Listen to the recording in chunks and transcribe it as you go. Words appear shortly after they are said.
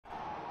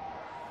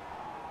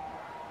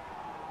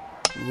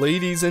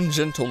Ladies and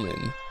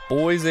gentlemen,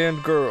 boys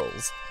and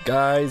girls,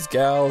 guys,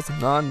 gals,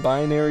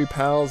 non-binary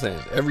pals, and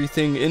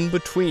everything in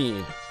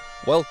between,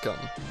 welcome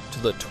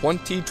to the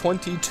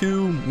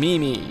 2022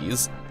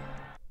 Me-Mes.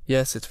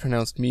 Yes, it's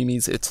pronounced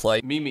Me-Mes, it's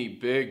like Me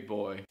big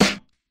boy.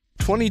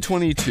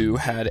 2022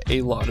 had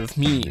a lot of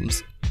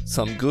memes.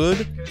 Some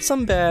good,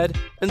 some bad,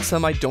 and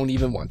some I don't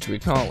even want to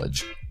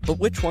acknowledge. But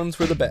which ones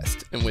were the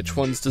best, and which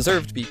ones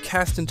deserve to be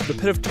cast into the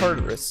pit of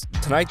Tartarus?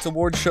 Tonight's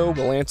award show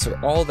will answer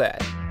all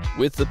that,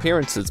 with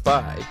appearances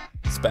by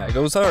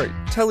Spago's Art,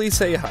 Telly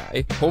Say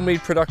Hi,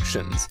 Homemade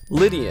Productions,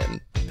 Lydian,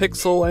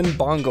 Pixel, and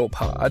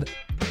Bongopod,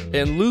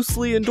 and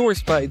loosely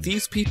endorsed by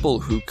these people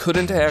who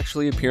couldn't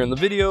actually appear in the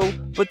video,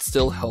 but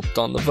still helped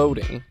on the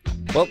voting.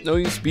 Well, no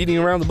use beating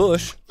around the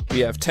bush. We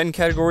have 10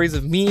 categories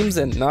of memes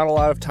and not a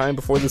lot of time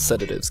before the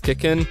sedatives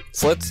kick in,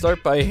 so let's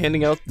start by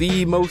handing out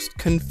the most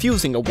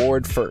confusing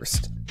award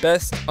first.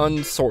 Best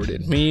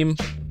Unsorted Meme.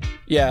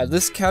 Yeah,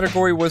 this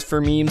category was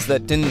for memes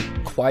that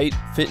didn't quite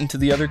fit into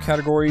the other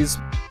categories,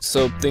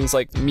 so things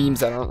like memes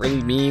that aren't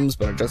really memes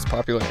but are just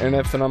popular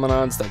internet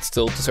phenomenons that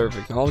still deserve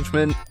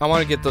acknowledgement. I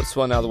want to get this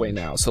one out of the way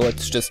now, so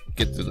let's just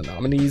get through the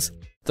nominees.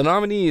 The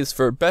nominees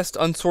for Best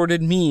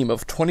Unsorted Meme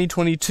of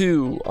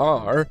 2022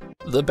 are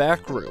The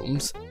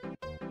Backrooms,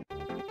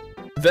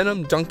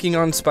 Venom dunking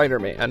on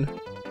Spider-Man,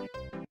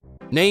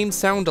 Name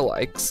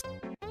Sound-alikes,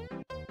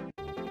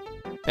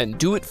 and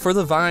Do It for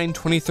the Vine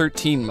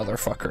 2013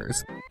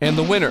 motherfuckers. And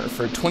the winner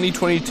for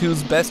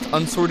 2022's Best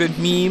Unsorted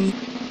Meme,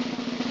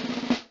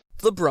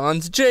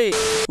 LeBron James,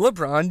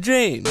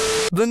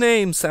 the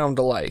Name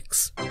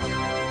Sound-alikes.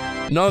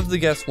 None of the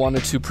guests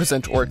wanted to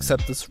present or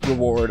accept this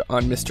reward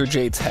on Mr.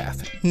 Jade's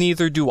half.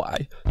 Neither do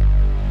I.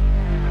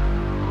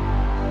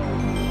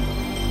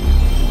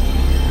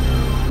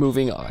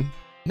 Moving on.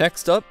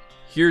 Next up,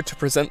 here to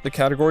present the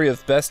category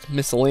of Best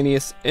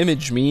Miscellaneous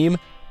Image Meme,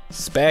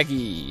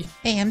 Spaggy.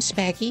 Hey, I'm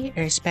Spaggy,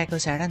 or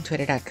SpagosArt on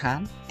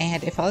Twitter.com,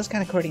 and if all has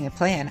gone according to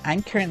plan,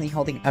 I'm currently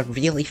holding a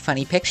really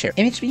funny picture.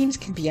 Image memes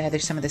can be either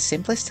some of the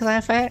simplest to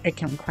laugh at, or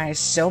can require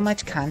so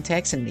much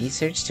context and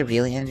research to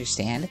really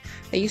understand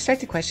that you start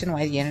to question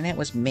why the internet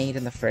was made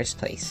in the first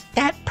place.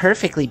 That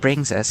perfectly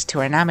brings us to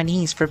our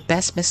nominees for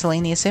Best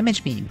Miscellaneous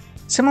Image Meme.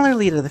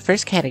 Similarly to the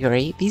first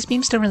category, these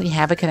memes don't really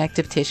have a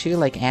connective tissue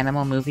like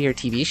animal, movie, or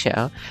TV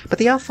show, but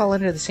they all fall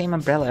under the same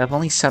umbrella of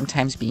only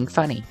sometimes being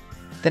funny.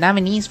 The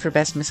nominees for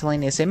Best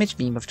Miscellaneous Image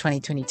Meme of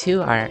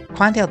 2022 are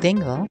Quandale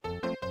Dingle,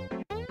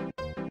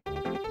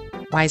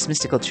 Wise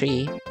Mystical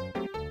Tree,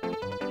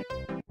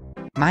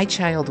 My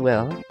Child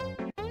Will,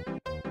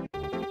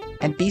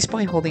 and Beast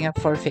Boy holding up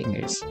 4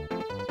 fingers.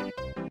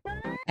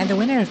 And the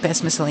winner of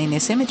Best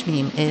Miscellaneous Image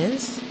Meme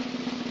is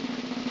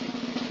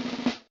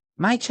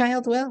My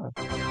Child Will.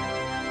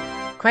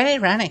 Quite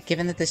ironic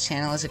given that this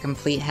channel is a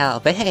complete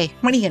hell, but hey,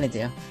 what are you gonna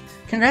do?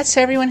 Congrats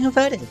to everyone who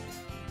voted.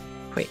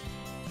 Wait,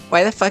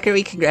 why the fuck are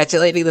we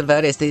congratulating the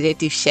voters? They didn't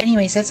do shit.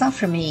 Anyways, that's all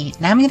for me.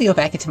 Now I'm gonna go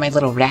back into my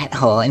little rat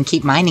hole and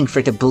keep mining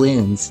for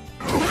doubloons.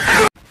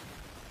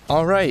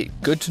 Alright,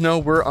 good to know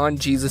we're on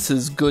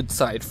Jesus's good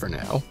side for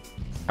now.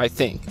 I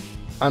think.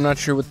 I'm not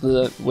sure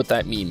what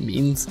that meme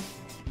means.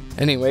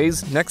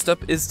 Anyways, next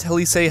up is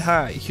Telly Say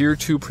Hi, here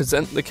to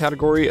present the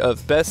category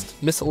of Best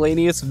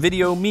Miscellaneous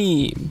Video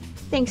Meme.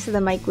 Thanks to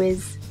the mic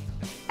whiz.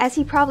 As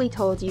he probably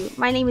told you,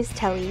 my name is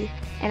Telly,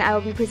 and I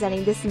will be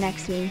presenting this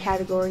next meme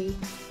category.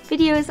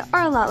 Videos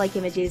are a lot like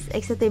images,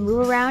 except they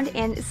move around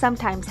and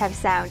sometimes have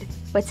sound,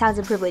 but sounds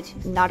and privilege,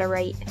 not a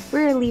right.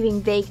 We're leaving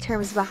vague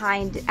terms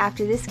behind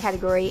after this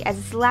category, as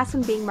it's the last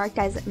one being marked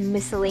as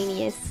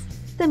miscellaneous.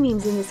 The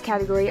memes in this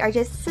category are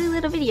just silly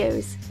little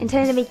videos,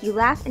 intended to make you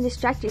laugh and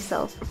distract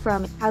yourself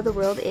from how the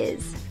world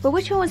is. But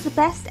which one was the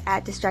best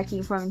at distracting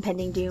you from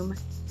impending doom?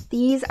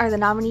 These are the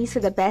nominees for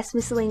the Best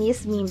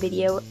Miscellaneous Meme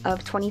Video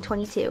of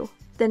 2022.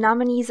 The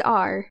nominees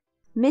are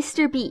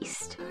Mr.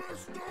 Beast,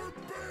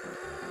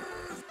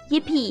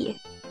 Yippee,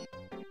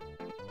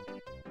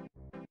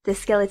 The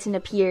Skeleton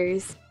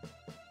Appears,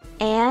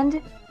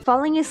 and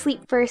Falling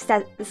Asleep First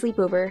at the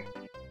Sleepover.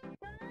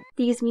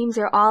 These memes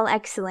are all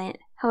excellent.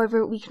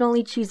 However, we can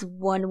only choose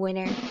one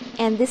winner.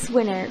 And this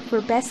winner for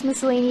Best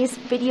Miscellaneous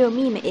Video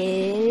Meme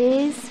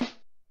is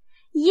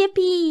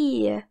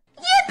Yippee! Yippee!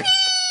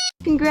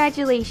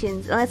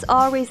 Congratulations, and let's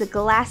all raise a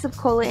glass of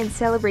cola in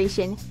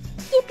celebration.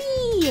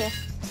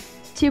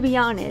 Yippee! To be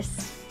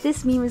honest,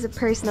 this meme is a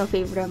personal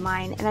favorite of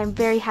mine, and I'm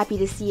very happy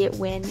to see it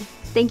win.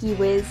 Thank you,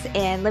 Wiz,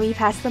 and let me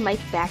pass the mic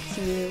back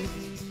to you.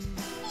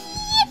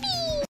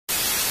 Yippee!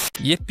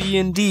 Yippee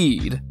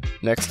indeed!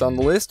 Next on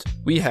the list,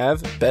 we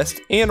have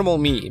Best Animal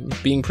Meme,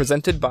 being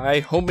presented by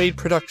Homemade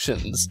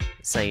Productions.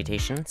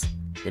 Salutations,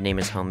 the name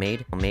is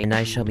Homemade, and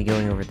I shall be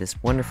going over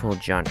this wonderful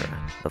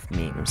genre of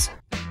memes.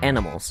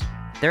 Animals,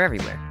 they're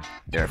everywhere.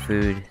 They're our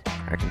food,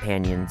 our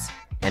companions,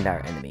 and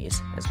our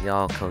enemies, as we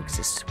all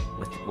coexist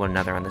with one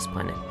another on this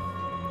planet.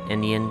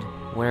 In the end,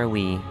 what are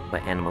we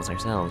but animals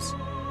ourselves?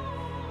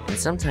 And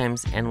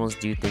sometimes animals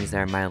do things that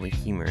are mildly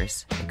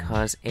humorous and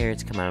cause air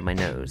to come out of my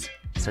nose,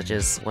 such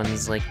as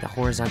ones like the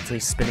horizontally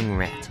spinning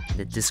rat and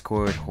the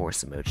Discord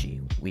horse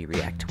emoji we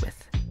react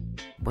with.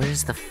 what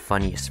is the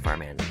funniest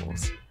farm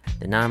animals?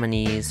 The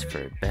nominees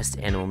for Best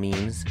Animal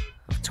Memes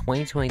of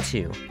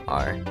 2022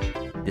 are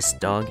This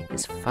Dog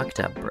is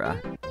Fucked Up Bruh,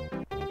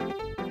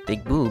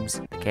 Big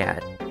Boobs, the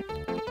cat,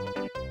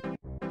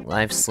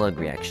 Live Slug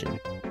Reaction,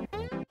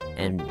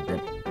 and the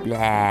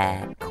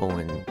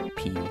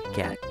P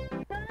cat.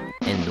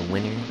 And the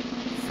winner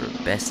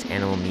for Best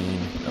Animal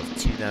Meme of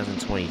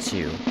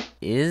 2022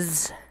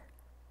 is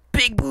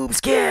Big Boobs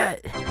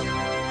Cat!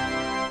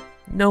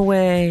 No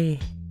way!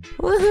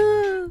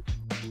 Woohoo!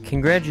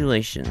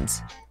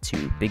 Congratulations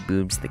to Big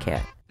Boobs the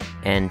cat.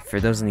 And for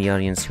those in the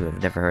audience who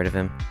have never heard of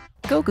him,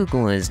 go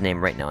Google his name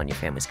right now on your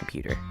family's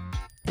computer.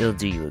 It'll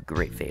do you a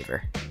great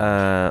favor.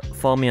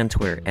 Follow me on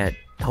Twitter at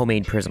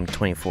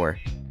HomemadePrism24.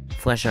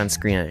 Flash on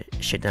screen a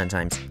shit ton of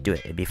times. Do it,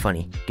 it'd be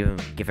funny. Give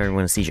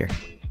everyone a seizure.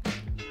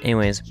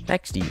 Anyways,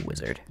 back to you,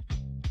 Wizard.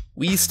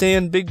 We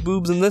stand big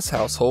boobs in this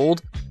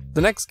household.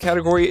 The next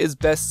category is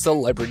Best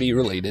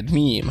Celebrity-Related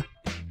Meme.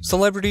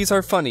 Celebrities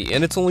are funny,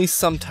 and it's only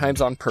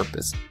sometimes on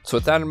purpose. So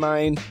with that in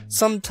mind,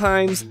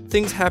 sometimes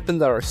things happen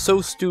that are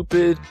so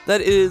stupid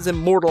that it is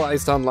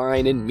immortalized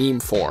online in meme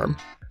form.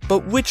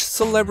 But which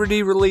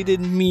celebrity-related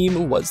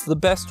meme was the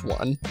best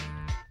one?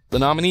 The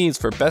nominees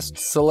for Best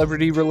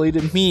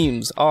Celebrity-Related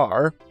Memes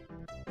are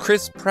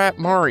Chris Pratt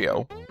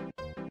Mario,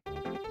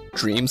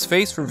 Dream's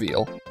Face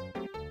Reveal,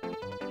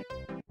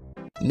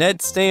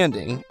 Ned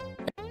Standing,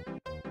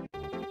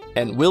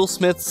 and Will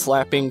Smith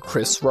slapping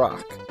Chris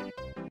Rock.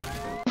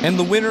 And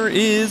the winner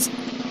is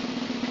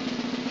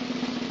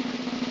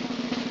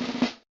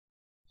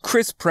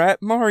Chris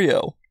Pratt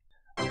Mario.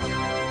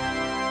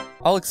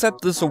 I'll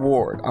accept this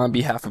award on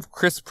behalf of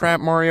Chris Pratt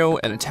Mario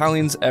and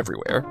Italians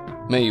everywhere.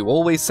 May you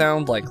always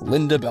sound like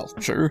Linda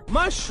Belcher.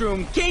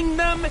 Mushroom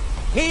Kingdom,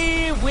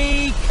 here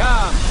we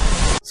come!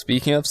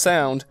 Speaking of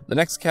sound, the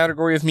next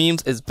category of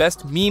memes is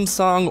Best Meme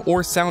Song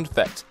or Sound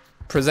Effect,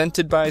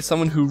 presented by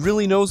someone who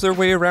really knows their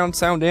way around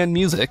sound and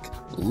music,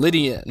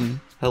 Lydian.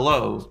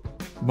 Hello,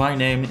 my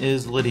name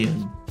is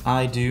Lydian.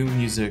 I do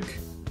music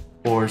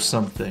or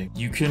something.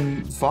 You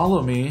can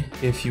follow me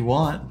if you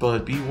want,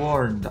 but be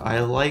warned, I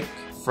like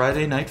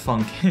Friday Night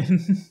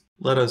Funkin'.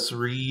 Let us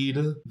read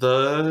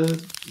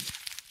the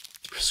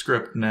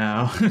script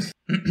now.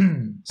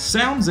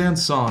 Sounds and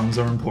songs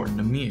are important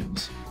to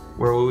memes.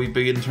 Where will we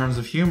begin in terms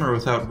of humor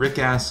without Rick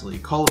Astley,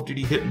 Call of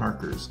Duty hit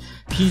markers,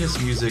 penis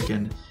music,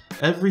 and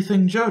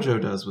everything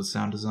JoJo does with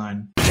sound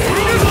design?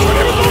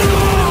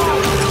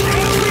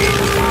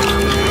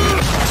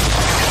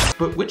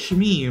 But which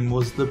meme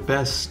was the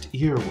best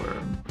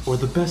earworm, or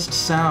the best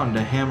sound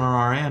to hammer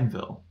our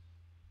anvil?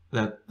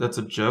 That's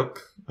a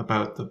joke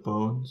about the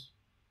bones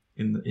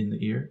in the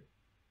ear.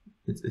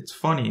 It's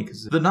funny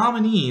because the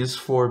nominees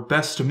for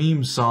Best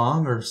Meme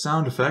Song or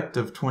Sound Effect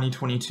of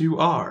 2022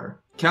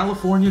 are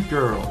California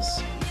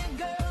Girls,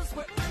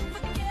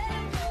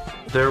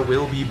 There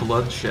Will Be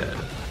Bloodshed,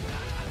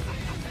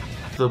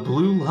 The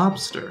Blue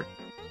Lobster,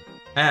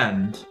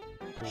 and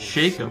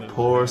Shake a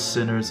Poor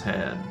Sinner's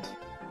Hand.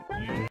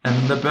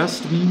 And the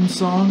best meme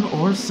song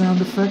or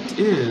sound effect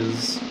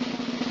is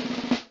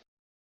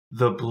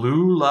The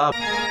Blue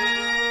Lobster.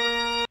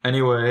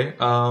 Anyway,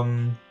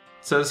 it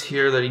says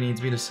here that he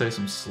needs me to say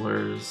some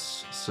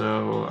slurs,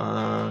 so,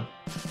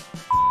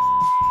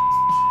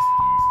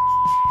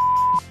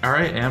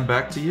 alright, and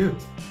back to you.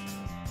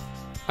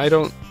 I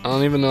don't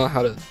even know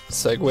how to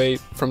segue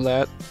from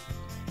that,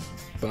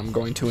 but I'm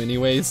going to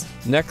anyways.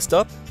 Next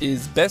up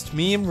is Best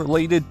Meme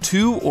Related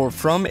to or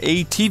from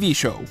a TV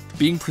show,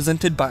 being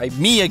presented by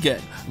me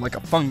again. I'm like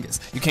a fungus,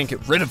 you can't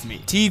get rid of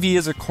me. TV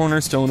is a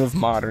cornerstone of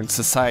modern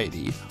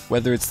society,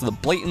 whether it's the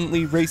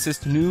blatantly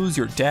racist news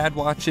your dad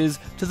watches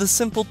to the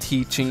simple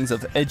teachings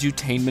of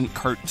edutainment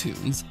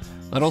cartoons.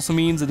 That also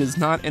means it is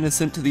not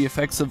innocent to the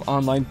effects of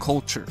online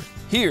culture.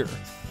 Here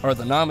are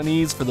the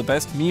nominees for the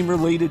best meme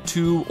related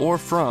to or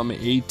from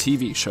a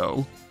TV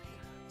show.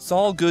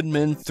 Saul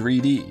Goodman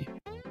 3D,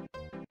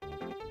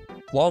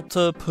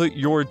 Walta Put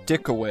Your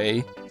Dick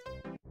Away,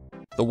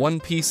 The One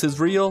Piece is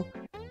Real,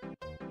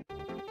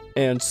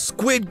 and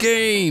Squid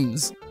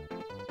Games!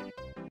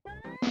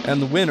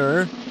 And the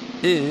winner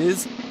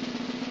is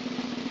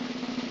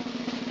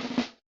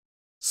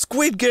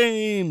Squid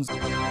Games!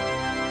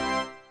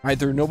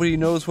 Either nobody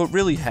knows what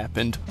really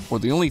happened, or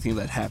the only thing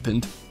that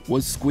happened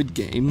was Squid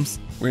Games.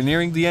 We're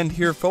nearing the end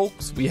here,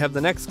 folks. We have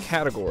the next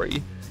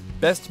category,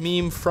 Best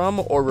Meme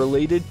from or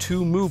related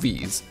to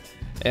movies.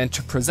 And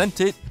to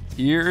present it,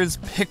 here's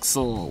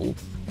Pixel.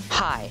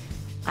 Hi,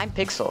 I'm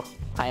Pixel.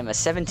 I am a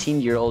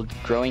 17-year-old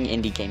growing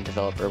indie game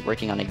developer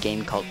working on a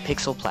game called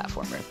Pixel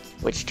Platformer,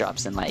 which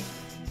drops in like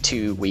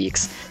 2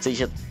 weeks, so you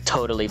should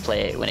totally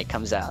play it when it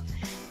comes out.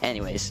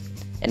 Anyways,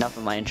 enough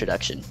of my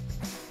introduction.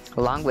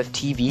 Along with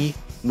TV,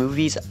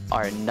 movies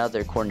are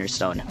another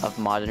cornerstone of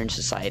modern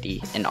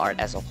society and art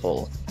as a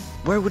whole.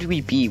 Where would we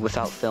be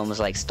without films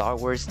like Star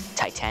Wars,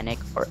 Titanic,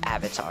 or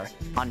Avatar?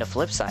 On the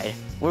flip side,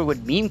 where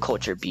would meme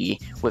culture be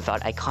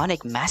without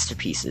iconic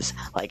masterpieces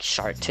like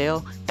Shark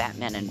Tale,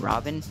 Batman and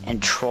Robin,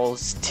 and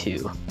Trolls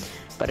 2?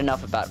 But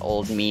enough about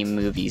old meme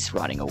movies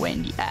rotting away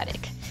in the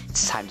attic.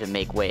 It's time to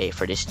make way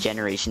for this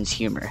generation's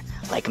humor,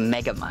 like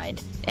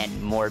Megamind and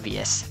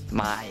Morbius,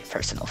 my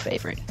personal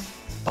favorite.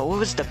 But what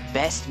was the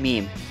best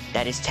meme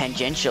that is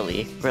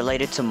tangentially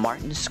related to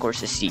Martin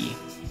Scorsese?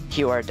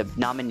 Here are the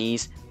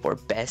nominees for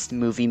Best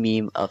Movie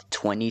Meme of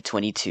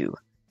 2022.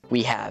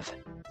 We have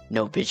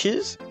No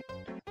Bitches?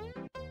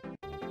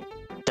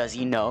 Does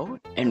he know?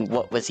 And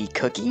what was he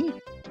cooking?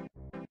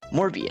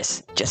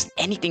 Morbius, just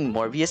anything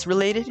Morbius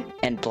related,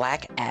 and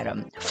Black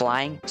Adam,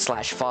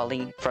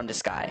 flying/falling from the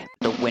sky.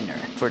 The winner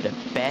for the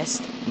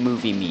best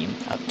movie meme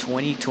of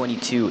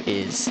 2022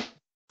 is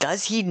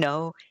Does he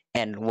know?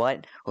 And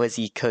what was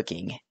he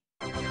cooking?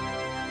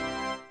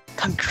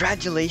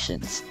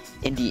 Congratulations!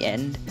 In the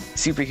end,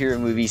 superhero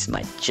movies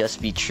might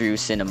just be true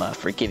cinema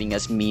for giving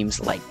us memes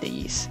like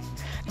these.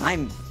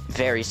 I'm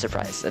very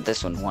surprised that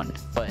this one won,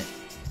 but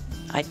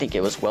I think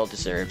it was well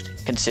deserved,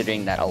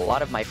 considering that a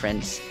lot of my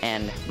friends,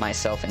 and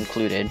myself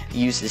included,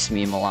 use this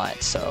meme a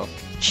lot, so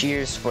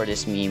cheers for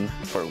this meme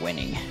for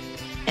winning.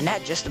 And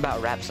that just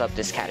about wraps up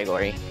this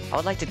category. I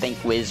would like to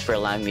thank Wiz for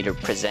allowing me to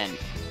present.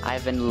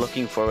 I've been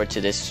looking forward to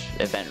this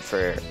event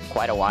for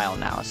quite a while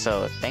now,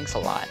 so thanks a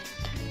lot.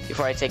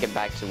 Before I take it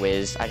back to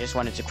Wiz, I just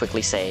wanted to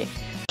quickly say,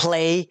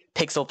 play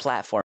Pixel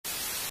Platform.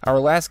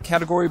 Our last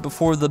category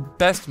before the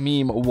Best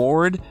Meme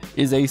Award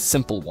is a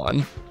simple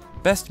one.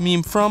 Best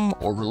meme from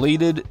or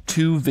related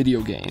to video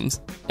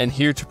games. And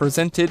here to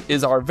present it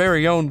is our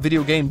very own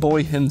video game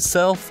boy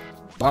himself,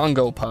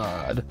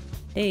 bongopod.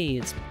 Hey,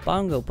 it's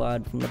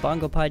bongopod from the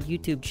bongopod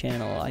YouTube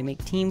channel. I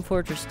make Team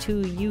Fortress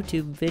 2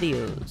 YouTube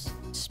videos.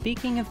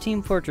 Speaking of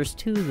Team Fortress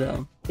 2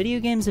 though, video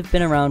games have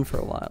been around for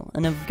a while,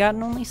 and have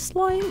gotten only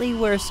slightly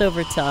worse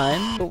over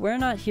time, but we're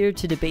not here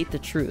to debate the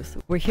truth.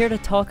 We're here to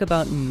talk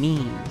about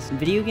memes.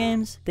 Video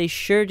games, they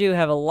sure do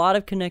have a lot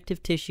of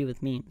connective tissue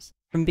with memes.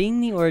 From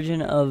being the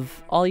origin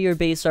of all your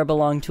base are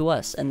belong to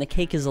us and the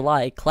cake is a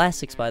lie,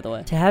 classics by the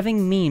way, to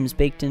having memes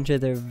baked into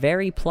their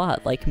very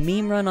plot like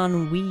Meme Run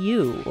on Wii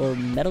U or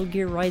Metal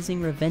Gear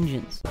Rising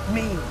Revengeance.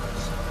 Memes,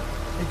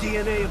 the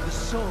DNA of the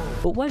soul.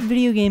 But what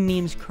video game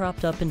memes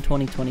cropped up in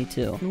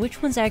 2022? And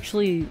which ones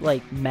actually,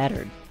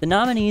 mattered? The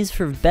nominees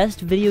for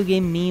Best Video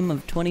Game Meme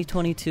of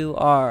 2022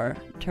 are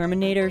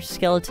Terminator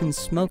Skeleton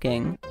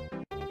Smoking,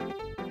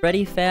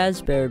 Freddy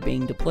Fazbear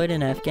being deployed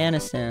in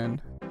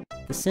Afghanistan,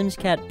 The Sims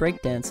Cat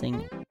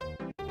breakdancing,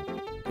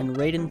 and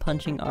Raiden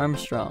punching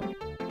Armstrong.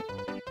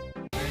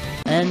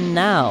 And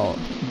now,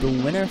 the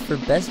winner for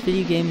Best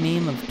Video Game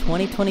Meme of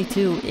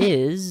 2022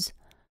 is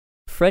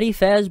Freddy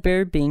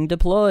Fazbear being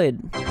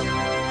deployed.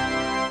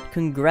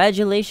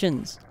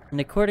 Congratulations! And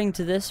according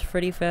to this,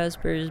 Freddy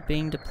Fazbear is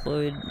being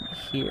deployed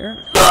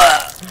here.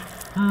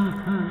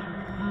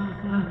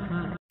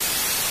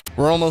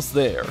 We're almost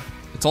there.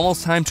 It's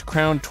almost time to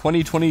crown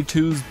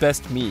 2022's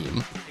best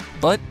meme.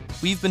 But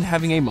we've been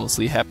having a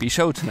mostly happy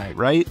show tonight,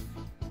 right?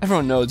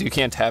 Everyone knows you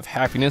can't have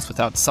happiness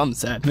without some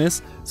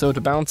sadness, so to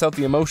balance out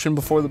the emotion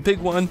before the big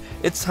one,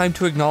 it's time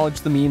to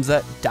acknowledge the memes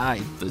that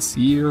died this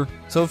year.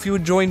 So if you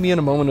would join me in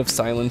a moment of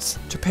silence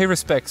to pay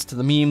respects to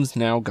the memes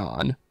now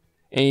gone.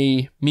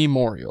 A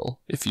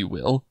memorial, if you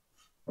will.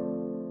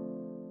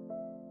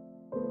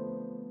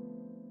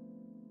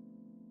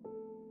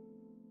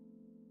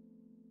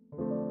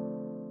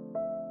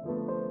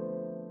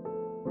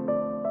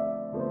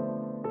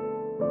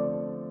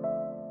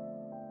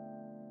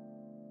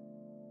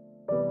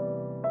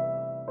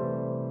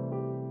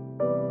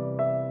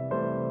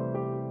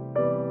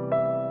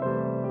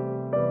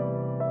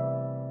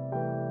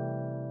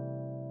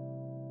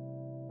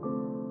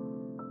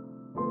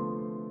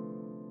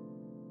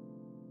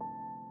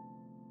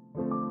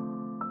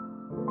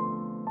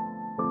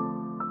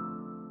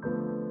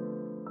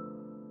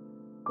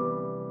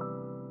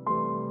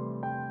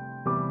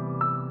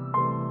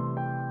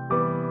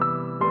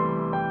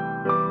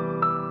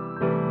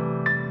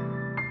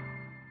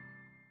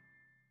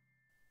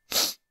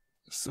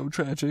 So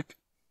tragic.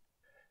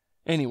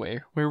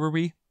 Anyway, where were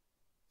we?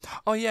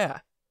 Oh yeah,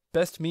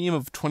 best meme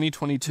of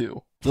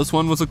 2022. This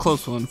one was a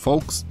close one,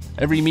 folks.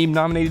 Every meme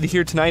nominated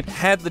here tonight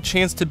had the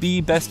chance to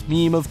be best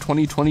meme of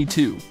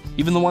 2022,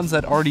 even the ones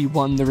that already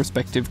won their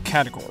respective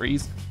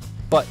categories.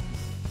 But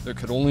there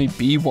could only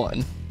be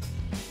one.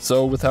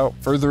 So without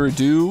further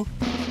ado,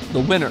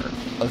 the winner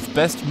of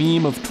Best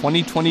Meme of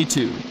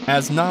 2022,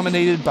 as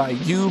nominated by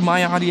you,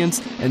 my audience,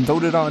 and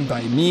voted on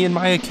by me and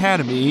my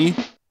academy,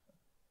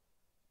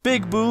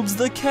 Big Boobs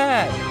the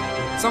Cat!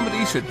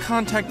 Somebody should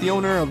contact the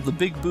owner of the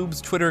Big Boobs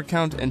Twitter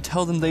account and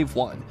tell them they've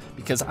won,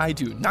 because I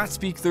do not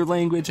speak their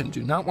language and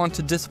do not want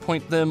to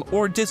disappoint them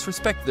or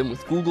disrespect them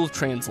with Google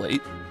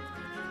Translate.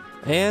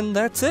 And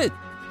that's it.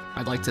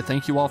 I'd like to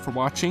thank you all for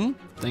watching.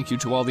 Thank you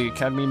to all the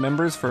Academy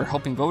members for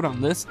helping vote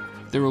on this.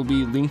 There will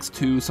be links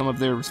to some of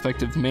their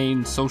respective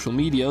main social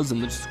medias in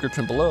the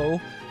description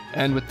below.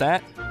 And with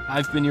that,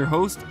 I've been your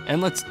host,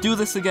 and let's do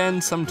this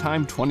again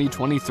sometime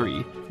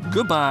 2023.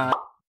 Goodbye!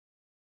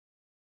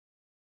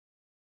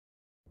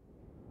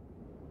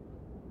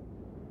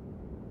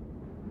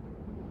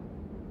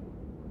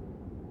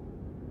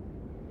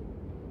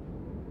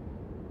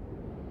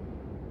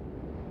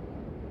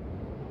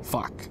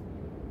 Fuck.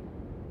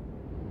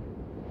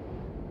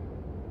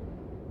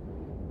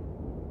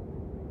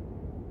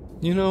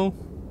 You know,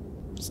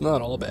 it's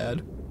not all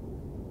bad.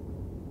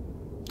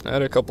 I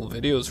had a couple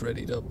videos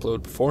ready to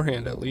upload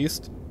beforehand, at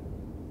least.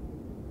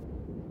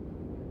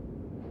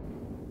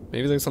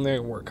 Maybe there's something I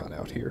can work on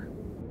out here.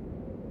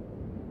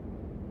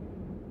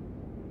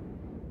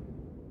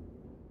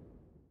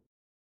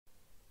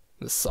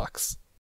 This sucks.